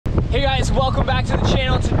guys, welcome back to the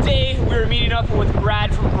channel. Today we're meeting up with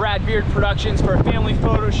Brad from Brad Beard Productions for a family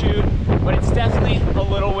photo shoot, but it's definitely a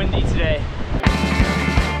little windy today.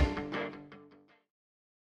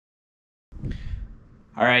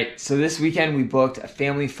 All right, so this weekend we booked a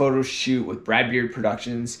family photo shoot with Brad Beard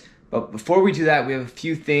Productions, but before we do that, we have a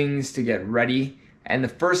few things to get ready, and the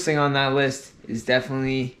first thing on that list is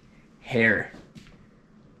definitely hair.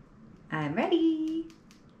 I'm ready.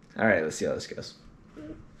 All right, let's see how this goes.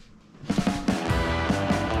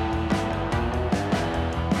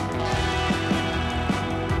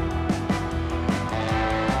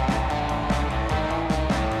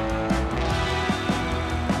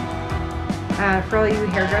 For all you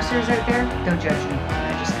hairdressers out there, don't judge me.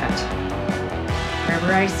 I just cut.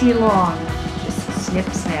 Wherever I see long, just snip,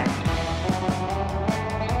 snap.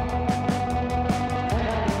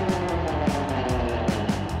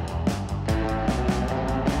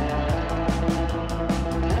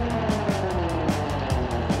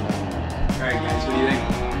 All right, guys, what do you think?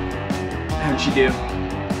 How'd she do?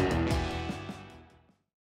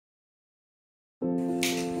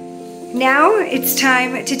 Now it's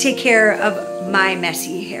time to take care of my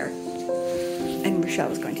messy hair. And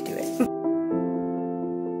Michelle is going to do it.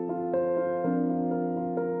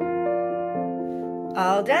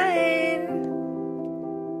 All done.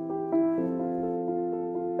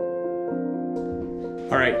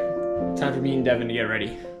 All right, time for me and Devin to get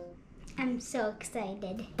ready. I'm so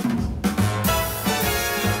excited.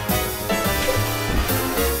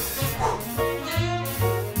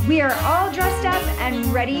 We are all dressed up and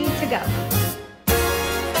ready to go.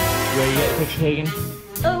 Ready to get a picture taken?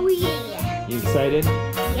 Oh yeah. You excited?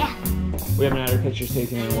 Yeah. We haven't had our pictures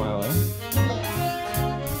taken in a while, eh?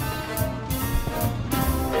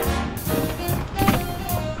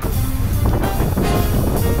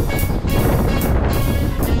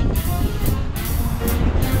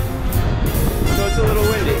 So it's a little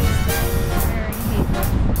windy.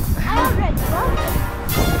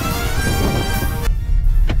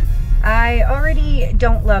 I already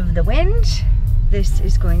don't love the wind. This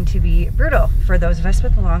is going to be brutal for those of us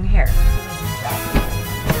with long hair.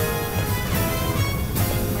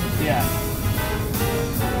 Yeah.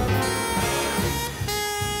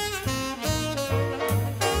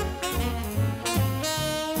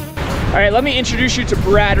 All right, let me introduce you to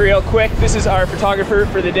Brad real quick. This is our photographer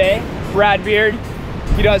for the day, Brad Beard.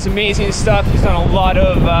 He does amazing stuff. He's done a lot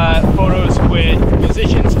of photos with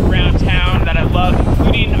musicians around town that I love,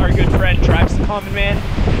 including our good friend Travis the Common Man.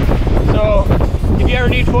 So if you ever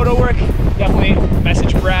need photo work, definitely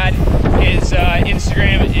message Brad. His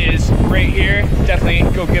Instagram is right here. Definitely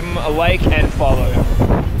go give him a like and follow him.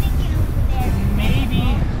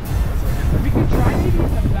 Maybe we could try maybe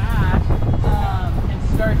in the back and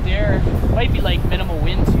start there. Might be like minimal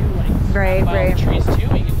wind too, like Right. trees too.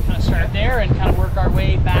 We can kind of start there and kind of work our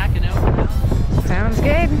way back and out. Sounds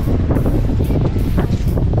good.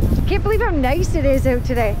 Can't believe how nice it is out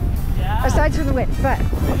today. Yeah. Aside from the wind, but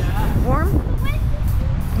warm.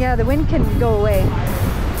 Yeah, the wind can go away.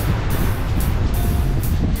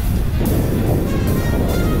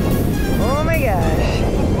 Oh my gosh.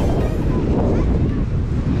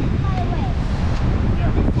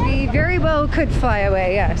 We very well could fly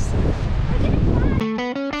away, yes.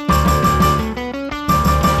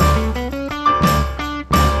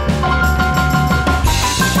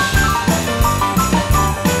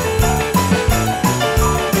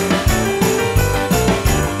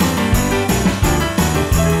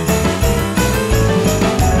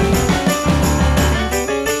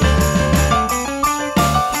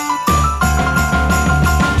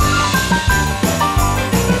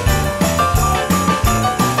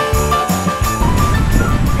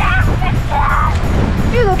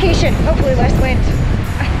 Hopefully less wind.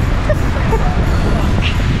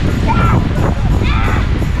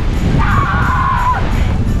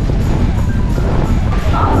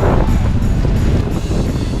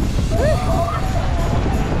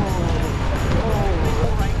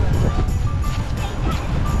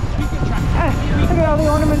 Look at all the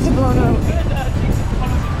ornaments are blown out.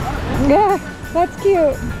 Yeah, that's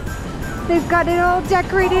cute. They've got it all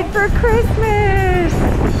decorated for Christmas.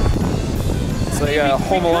 Like a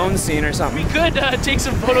Home Alone scene or something. We could take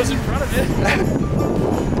some photos in front of it.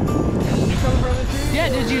 Yeah,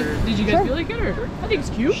 did you guys feel like it? Or? I think it's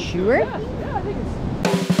cute. Sure. Yeah, I think it's.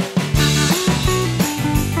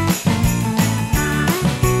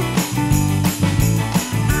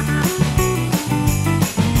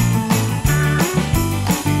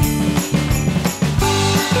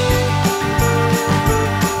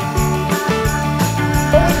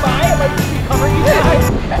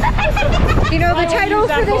 You know, the title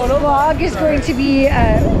title for this vlog is going to be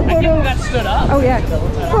photo. That stood up. Oh yeah,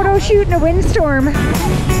 photo shoot in a windstorm.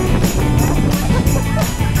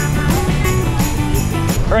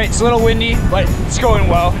 All right, it's a little windy, but it's going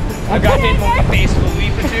well. I've got hit in the face with a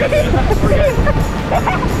leaf or two. We're good.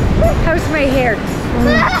 How's my hair?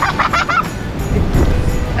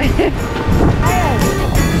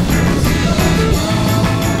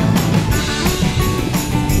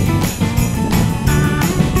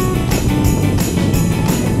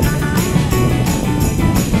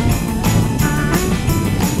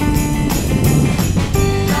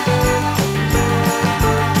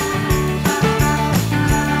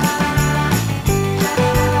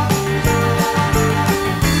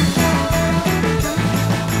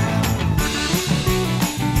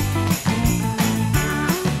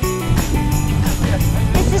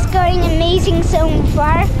 Amazing so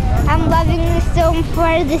far. I'm loving this so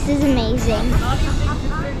far. This is amazing.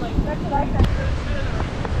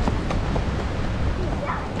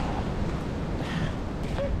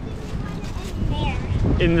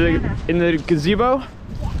 In the gazebo? Yeah.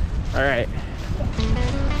 All right.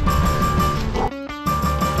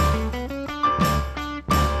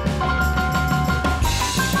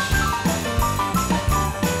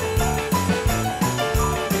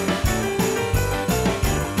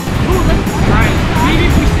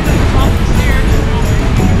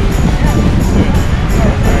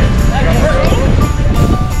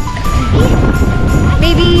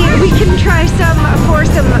 Maybe we can try some for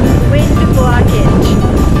some wind blockage.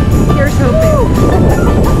 Here's hoping.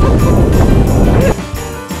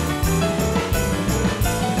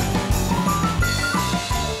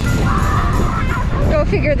 Go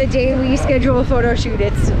figure the day we schedule a photo shoot.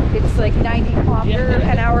 It's like 90 kilometer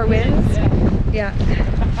an hour winds. Yeah.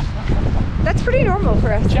 That's pretty normal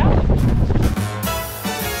for us.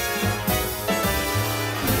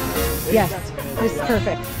 Yes, this is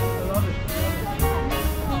perfect.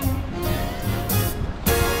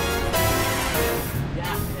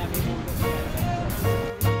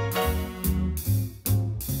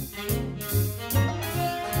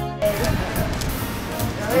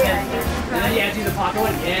 Yeah, do the pocket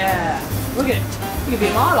one. Yeah. Look at, you can be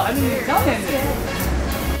a model. I didn't even tell him this.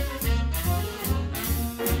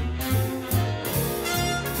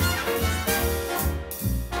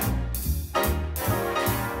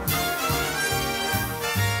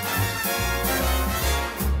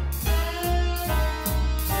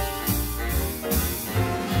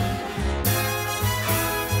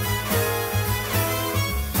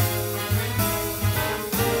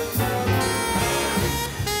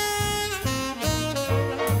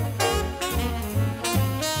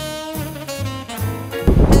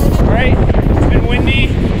 It's been windy.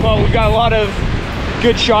 Well, we got a lot of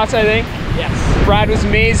good shots, I think. Yes. Brad was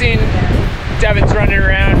amazing. Devin's running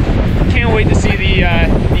around. Can't wait to see the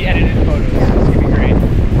edited photos. It's gonna be great.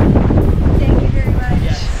 Thank you very much.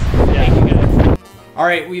 Yes. Yeah. Thank you guys. All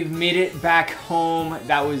right, we've made it back home.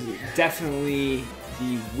 That was definitely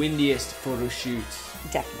the windiest photo shoot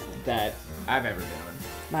Definitely. that I've ever been on.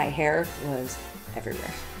 My hair was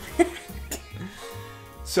everywhere.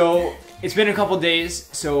 So it's been a couple days,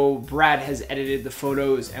 so Brad has edited the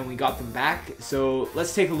photos and we got them back. So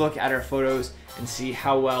let's take a look at our photos and see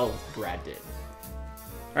how well Brad did.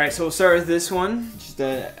 All right, so we'll start with this one. Just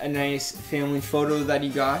a nice family photo that he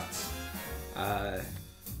got.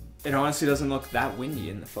 It honestly doesn't look that windy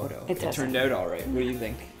in the photo. It turned out all right. What do you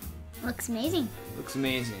think? Looks amazing. Looks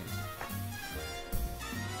amazing.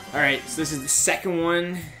 All right, so this is the second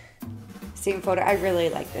one. Same photo. I really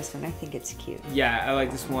like this one. I think it's cute. Yeah, I like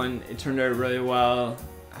this one. It turned out really well.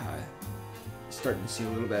 Starting to see a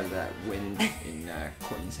little bit of that wind in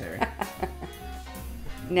Courtney's hair.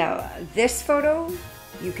 Now, this photo,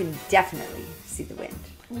 you can definitely see the wind.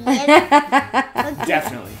 Yep.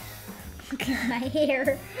 Definitely. Look at my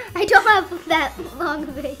hair. I don't have that long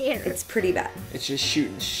of a hair. It's pretty bad. It's just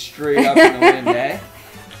shooting straight up in the wind, eh?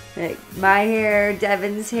 Like my hair,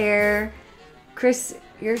 Devin's hair, Chris.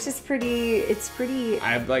 Yours is pretty. It's pretty.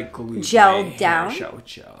 I've like glued gelled my down. Hair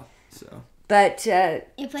gel. So. But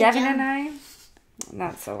Devin and I,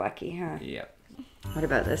 not so lucky, huh? Yep. What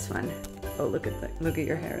about this one? Oh, look at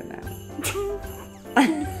your hair in that.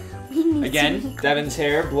 Again, Devin's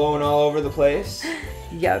hair blowing all over the place.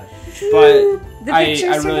 Yep. But the I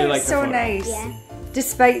pictures really turned out like the so photo. nice. Yeah.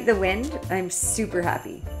 Despite the wind, I'm super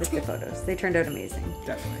happy with the photos. They turned out amazing.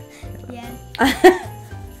 Definitely. Yeah.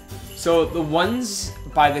 So the ones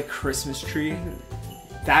by the Christmas tree,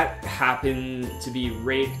 that happened to be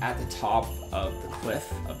right at the top of the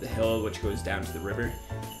cliff of the hill which goes down to the river.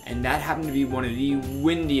 And that happened to be one of the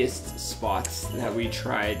windiest spots that we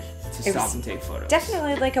tried to stop and take photos.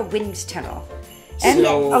 Definitely like a wind tunnel. And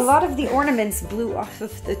So- a lot of the ornaments blew off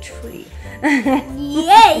of the tree.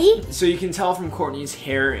 Yay! So you can tell from Courtney's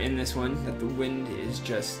hair in this one that the wind is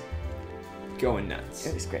just going nuts.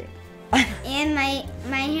 It was great. And my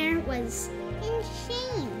hair was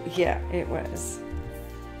insane. Yeah, it was.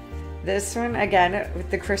 This one, again, with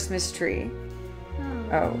the Christmas tree.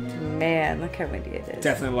 Oh, man, look how windy it is.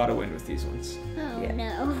 Definitely a lot of wind with these ones. Oh Yeah.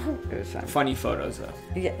 no. It was fun. Funny photos though.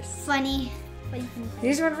 Yes. Funny.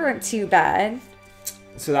 These ones weren't too bad.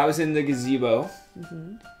 So that was in the gazebo.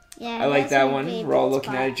 Yeah. I like that's that my one. favorite We're all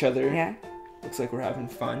looking spot. at each other. Yeah. Looks like we're having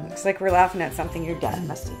fun. Looks like we're laughing at something. Your dad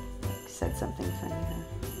must have said something funny,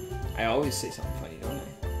 I always say something funny, don't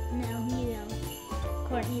I? No, you don't.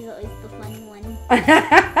 Courtney's always the fun one.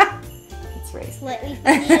 huh? That's right. Slightly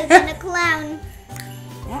funnier than a clown.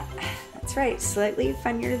 Yeah, that's right. Slightly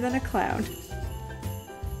funnier than a clown.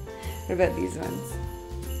 What about these ones?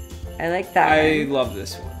 I like that I one. love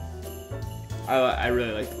this one. I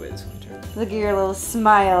really like the way this one turned. Look at your little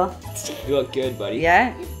smile. You look good, buddy.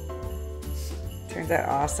 Yeah? Turns out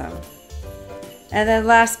awesome. And then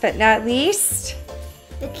last but not least,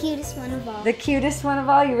 The cutest one of all. the cutest one of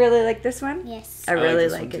all. You really like this one? Yes. I I like really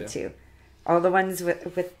this like one it too. too. All the ones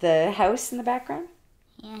with the house in the background?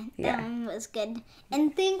 Yeah, that Yeah. one was good.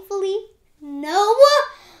 And thankfully, no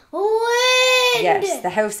wind! Yes, the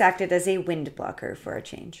house acted as a wind blocker for a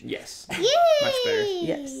change. Yes. Yay! Much better.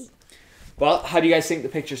 Yes. Well, how do you guys think the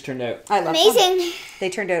pictures turned out? I love them. Amazing. They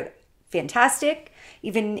turned out fantastic,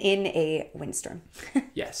 even in a windstorm.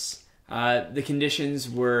 Yes. The conditions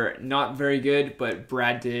were not very good, but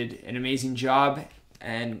Brad did an amazing job,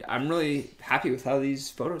 and I'm really happy with how these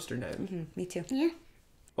photos turned out. Me too. Yeah.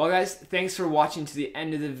 Well, guys, thanks for watching to the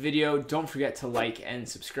end of the video. Don't forget to like and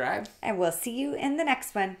subscribe. And we'll see you in the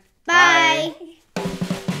next one. Bye.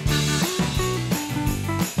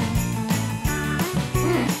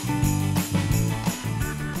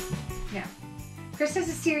 Now, Chris has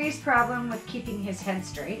a serious problem with keeping his head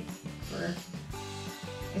straight.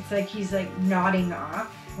 It's like he's like nodding off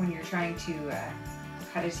when you're trying to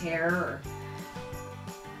cut his hair. Or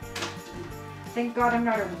thank God I'm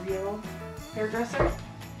not a real hairdresser,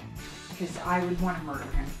 because I would want to murder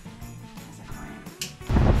him as a client.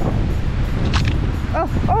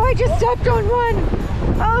 Oh, I just stepped on one.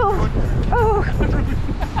 Oh,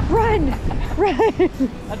 run.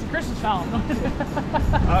 That's a Christmas fountain.